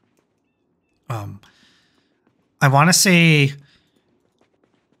 I want to say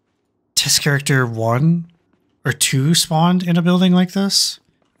test character 1 or 2 spawned in a building like this,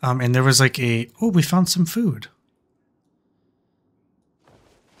 and there was like we found some food.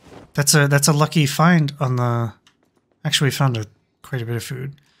 That's a lucky find on the. Actually, we found quite a bit of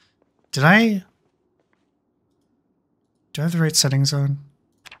food. Do I have the right settings on?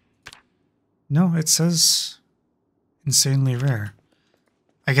 No, it says insanely rare.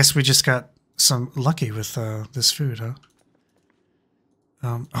 I guess we just got some lucky with this food, huh?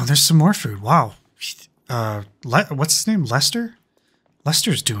 Oh, there's some more food. Wow. What's his name? Lester?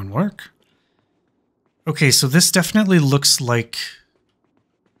 Lester's doing work. Okay, so this definitely looks like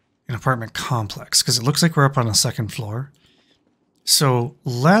an apartment complex because it looks like we're up on a second floor. So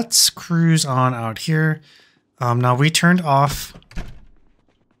let's cruise on out here. Now we turned off.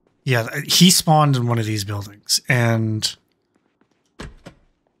 Yeah, he spawned in one of these buildings and.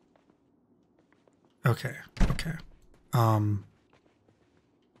 Okay.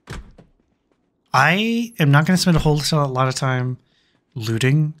 I am not going to spend a whole lot of time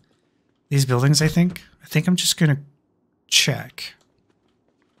looting these buildings, I think. I'm just going to check.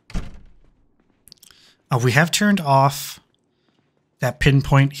 We have turned off that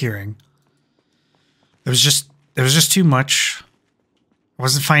pinpoint hearing. It was just too much. I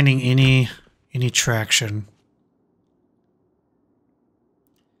wasn't finding any traction.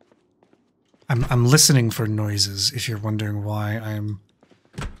 I'm listening for noises, if you're wondering why I'm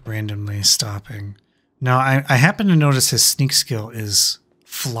randomly stopping. Now, I happen to notice his sneak skill is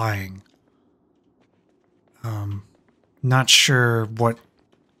flying. Not sure what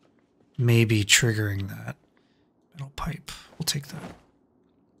may be triggering that. Metal pipe. We'll take that.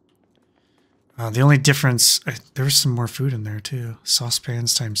 The only difference, there was some more food in there too.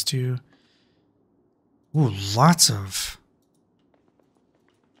 Saucepans ×2. Ooh, lots of.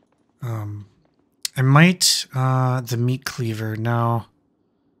 I might, the meat cleaver, no.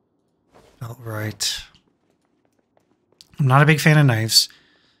 Felt right. I'm not a big fan of knives.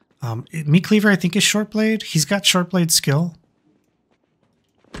 Meat cleaver, I think, is short blade. He's got short blade skill.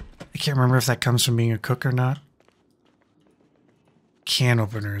 I can't remember if that comes from being a cook or not. Can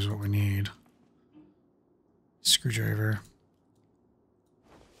opener is what we need. Screwdriver.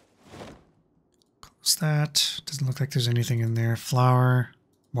 Close that. Doesn't look like there's anything in there. Flour.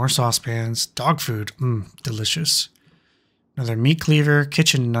 More saucepans. Dog food. Delicious. Another meat cleaver.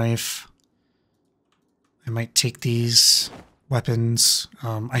 Kitchen knife. I might take these weapons.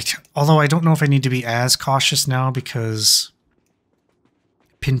 Although I don't know if I need to be as cautious now because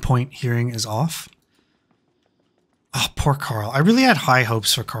pinpoint hearing is off. Oh, poor Karl. I really had high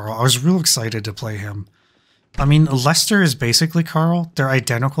hopes for Karl. I was real excited to play him. I mean, Lester is basically Karl. They're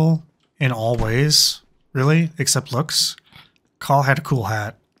identical in all ways, really, except looks. Karl had a cool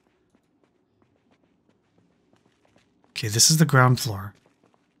hat. Okay, this is the ground floor.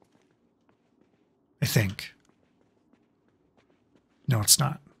 I think. No, it's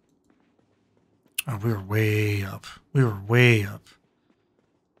not. Oh, we were way up. We were way up.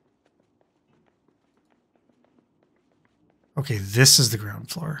 Okay, this is the ground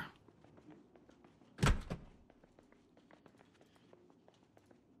floor.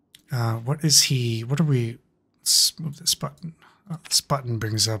 What is he? What are we? Let's move this button. This button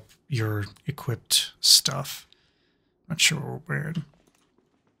brings up your equipped stuff. Not sure what we're wearing.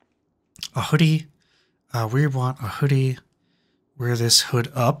 A hoodie. We want a hoodie. Wear this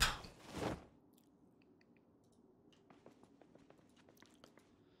hood up.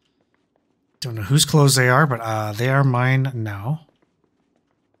 Don't know whose clothes they are, but they are mine now.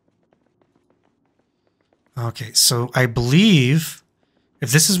 Okay, so I believe,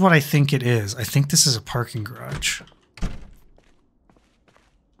 if this is what I think it is, I think this is a parking garage.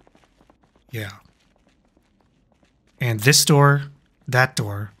 Yeah. And this door, that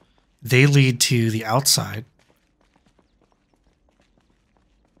door, they lead to the outside.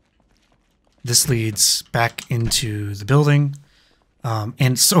 This leads back into the building.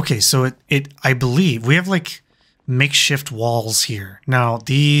 And so, okay, so I believe we have like makeshift walls here. Now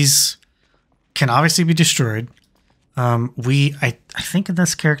these can obviously be destroyed. I think in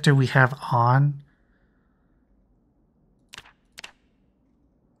this character we have on,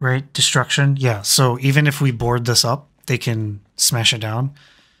 right? Destruction. Yeah. So even if we board this up, they can smash it down.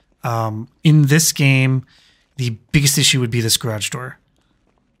 In this game, the biggest issue would be this garage door.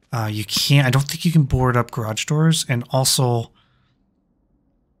 I don't think you can board up garage doors, and also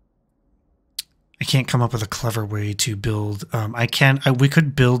I can't come up with a clever way to build. We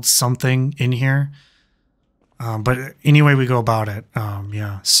could build something in here, but anyway we go about it.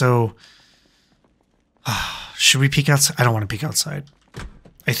 Yeah. So should we peek outside? I don't want to peek outside.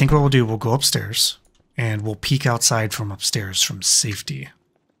 I think what we'll do, we'll go upstairs and we'll peek outside from upstairs from safety.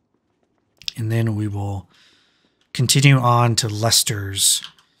 And then we will continue on to Lester's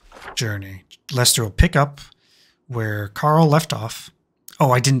journey. Lester will pick up where Karl left off.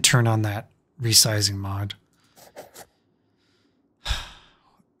 Oh, I didn't turn on that resizing mod.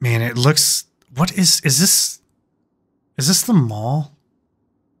 Man, it looks, what is this the mall?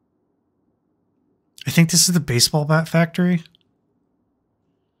 I think this is the baseball bat factory.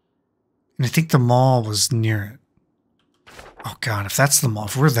 And I think the mall was near it. Oh god, if that's the mall,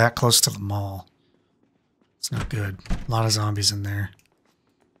 if we're that close to the mall, it's not good. A lot of zombies in there.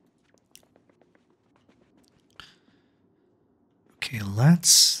 Okay,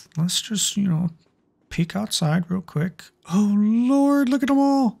 let's just, peek outside real quick. Oh lord, look at them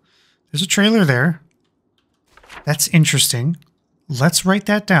all. There's a trailer there. That's interesting. Let's write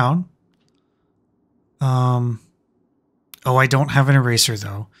that down. Oh, I don't have an eraser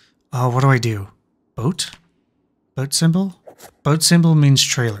though. What do I do? Boat? Boat symbol? Boat symbol means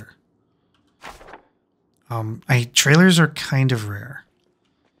trailer. Trailers are kind of rare.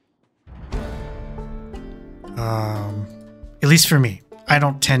 At least for me. I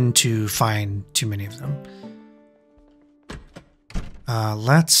don't tend to find too many of them.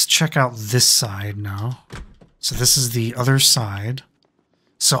 Let's check out this side now. So this is the other side.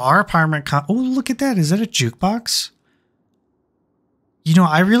 So our apartment... oh, look at that. Is that a jukebox?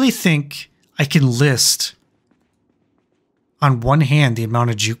 I really think I can list on one hand the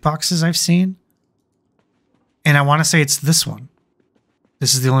amount of jukeboxes I've seen. And I want to say it's this one.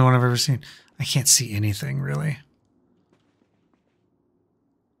 This is the only one I've ever seen. I can't see anything, really.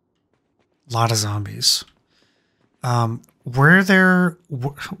 A lot of zombies. Were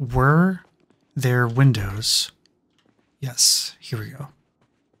there windows? Yes, here we go.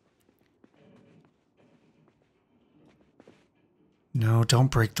 No, don't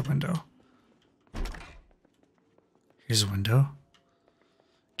break the window. Here's a window.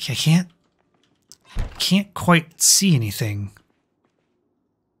 Okay, I can't quite see anything.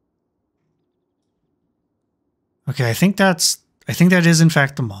 Okay, I think that is in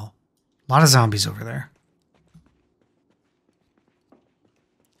fact the mall. A lot of zombies over there.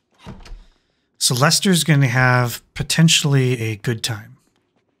 So Lester's going to have potentially a good time.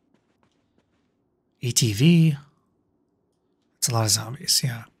 ATV. It's a lot of zombies,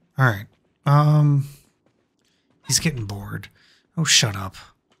 yeah. All right. He's getting bored. Oh, shut up.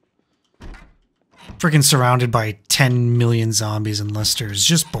 Freaking surrounded by 10 million zombies and Lester is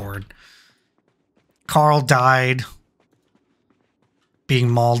just bored. Karl died being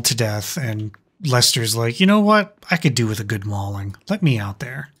mauled to death, and Lester's like, you know what? I could do with a good mauling. Let me out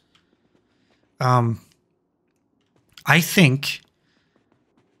there. I think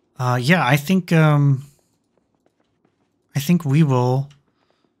we will.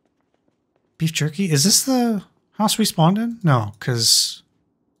 Beef jerky? Is this the house we spawned in? No, because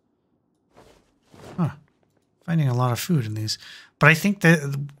finding a lot of food in these. But I think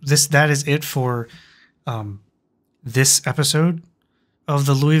that that is it for this episode of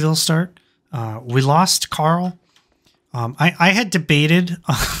the Louisville start. We lost Karl. I had debated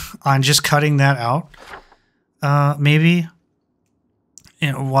on just cutting that out, maybe,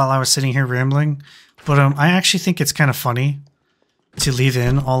 while I was sitting here rambling. But I actually think it's kind of funny to leave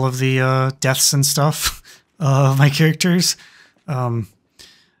in all of the deaths and stuff of my characters.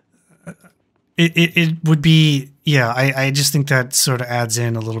 It would be, yeah, I just think that sort of adds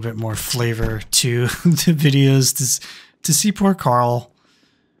in a little bit more flavor to the videos to see poor Karl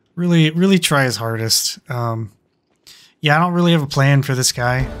really try his hardest. Yeah, I don't really have a plan for this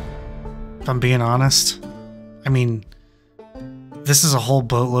guy, if I'm being honest. I mean, this is a whole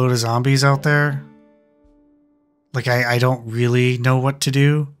boatload of zombies out there. Like, I don't really know what to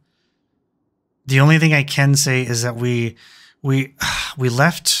do. The only thing I can say is that we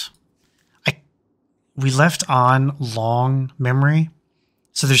left on long memory,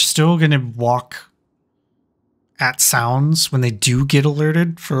 so they're still going to walk at sounds when they do get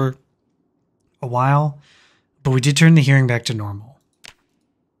alerted for a while. But we did turn the hearing back to normal.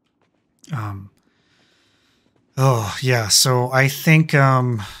 Oh, yeah. So I think,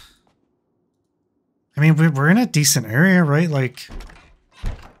 I mean, we're in a decent area, right? Like,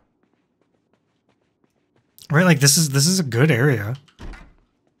 this is a good area.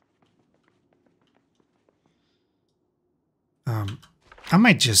 I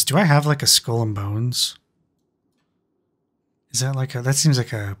might just, do I have like a skull and bones? Is that like that seems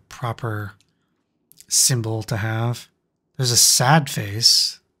like a proper symbol to have. There's a sad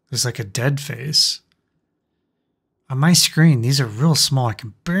face. There's like a dead face. On my screen, these are real small. I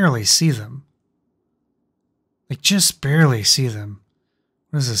can barely see them. Like, just barely see them.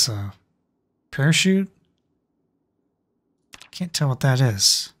 What is this, a parachute? Can't tell what that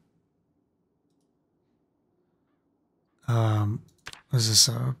is. What is this,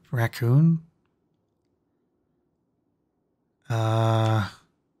 a raccoon?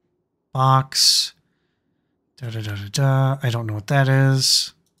 Box. I don't know what that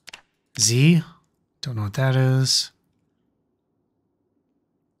is. Z? Don't know what that is.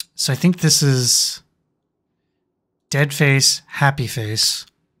 So I think this is dead face, happy face,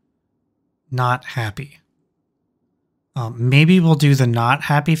 not happy. Maybe we'll do the not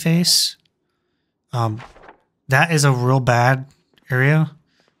happy face. That is a real bad area.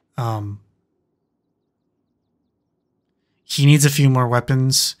 He needs a few more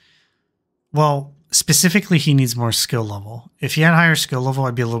weapons. Well, specifically, he needs more skill level. If he had higher skill level,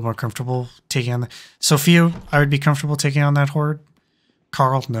 I'd be a little more comfortable taking on Sophia, I would be comfortable taking on that horde.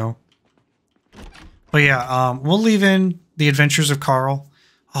 Karl, no. But yeah, we'll leave in the adventures of Karl.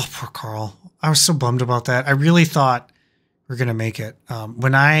 Oh, poor Karl. I was so bummed about that. I really thought we were going to make it.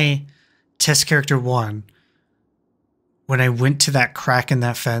 When I test character 1, when I went to that crack in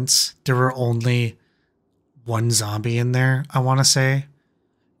that fence, there were only one zombie in there, I want to say.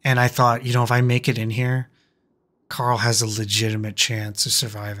 And I thought, you know, if I make it in here, Karl has a legitimate chance of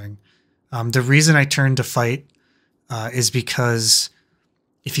surviving. The reason I turned to fight is because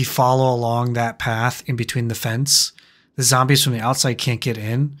if you follow along that path in between the fence, the zombies from the outside can't get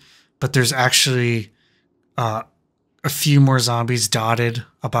in, but there's actually a few more zombies dotted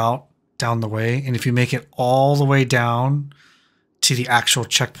about down the way. And if you make it all the way down to the actual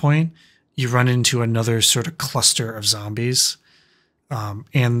checkpoint, you run into another sort of cluster of zombies.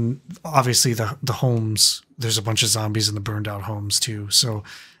 And obviously the homes, there's a bunch of zombies in the burned out homes too. So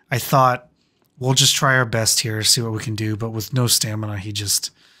I thought we'll just try our best here, see what we can do. But with no stamina, he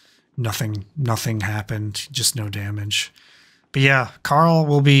just, nothing happened, just no damage. But yeah, Karl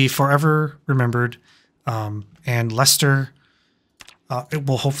will be forever remembered. And Lester, it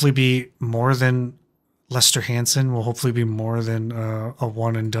will hopefully be more than Lester Hansen, will hopefully be more than a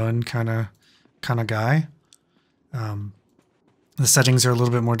one and done kind of guy. The settings are a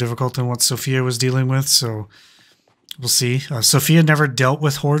little bit more difficult than what Sophia was dealing with, so we'll see. Sophia never dealt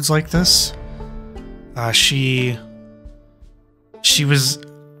with hordes like this. She was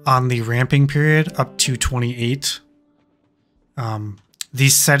on the ramping period up to 28.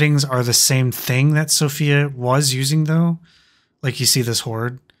 These settings are the same thing that Sophia was using, though. Like you see this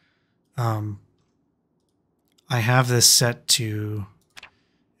horde. I have this set to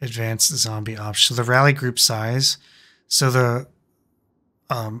advanced zombie option. So the rally group size. So the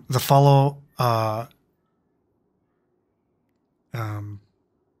follow. Okay,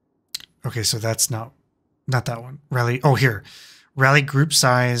 so that's not that one. Rally. Oh, here. Rally group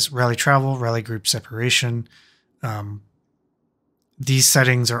size, rally travel, rally group separation. These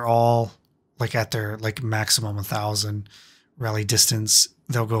settings are all like at their like maximum 1,000. Rally distance,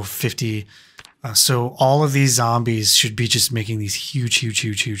 they'll go 50. So all of these zombies should be just making these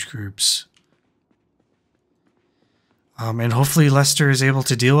huge groups. And hopefully Lester is able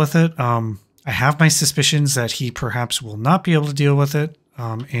to deal with it. I have my suspicions that he perhaps will not be able to deal with it.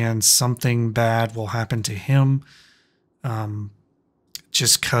 And something bad will happen to him.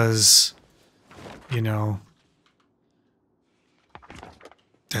 Just because, you know,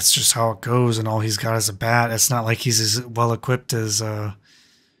 that's just how it goes, and all he's got is a bat. It's not like he's as well equipped as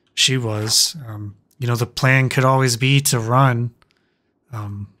she was. You know, the plan could always be to run.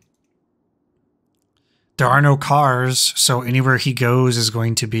 There are no cars, so anywhere he goes is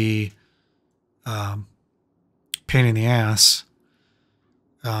going to be pain in the ass.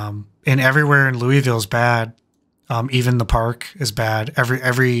 And everywhere in Louisville is bad. Even the park is bad.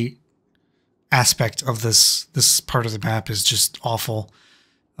 Every aspect of this part of the map is just awful.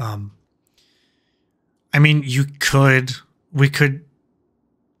 I mean, we could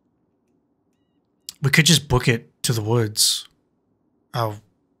just book it to the woods.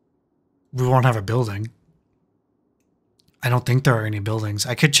 We won't have a building. I don't think there are any buildings.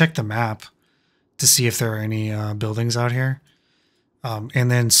 I could check the map to see if there are any buildings out here. And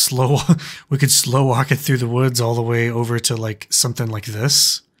then we could slow walk it through the woods all the way over to like something like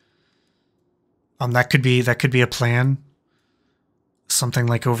this. That could be a plan. Something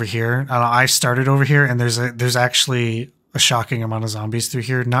like over here. I started over here, and there's actually a shocking amount of zombies through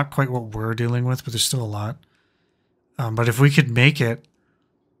here. Not quite what we're dealing with, but there's still a lot. But if we could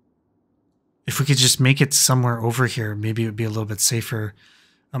just make it somewhere over here, maybe it would be a little bit safer.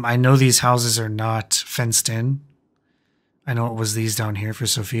 I know these houses are not fenced in. I know it was these down here for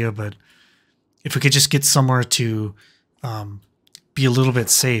Sophia, but if we could just get somewhere to be a little bit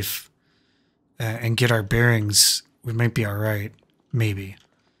safe and get our bearings, we might be all right. Maybe.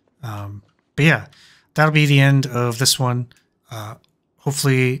 But yeah, that'll be the end of this one.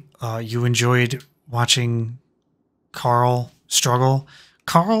 Hopefully you enjoyed watching Karl struggle.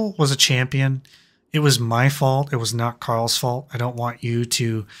 Karl was a champion. It was my fault. It was not Karl's fault. I don't want you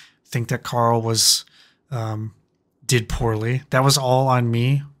to think that Karl was did poorly. That was all on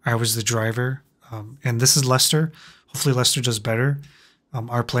me. I was the driver. And this is Lester. Hopefully Lester does better.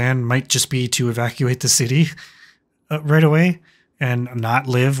 Our plan might just be to evacuate the city right away and not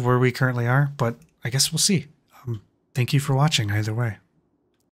live where we currently are, but I guess we'll see. Thank you for watching either way.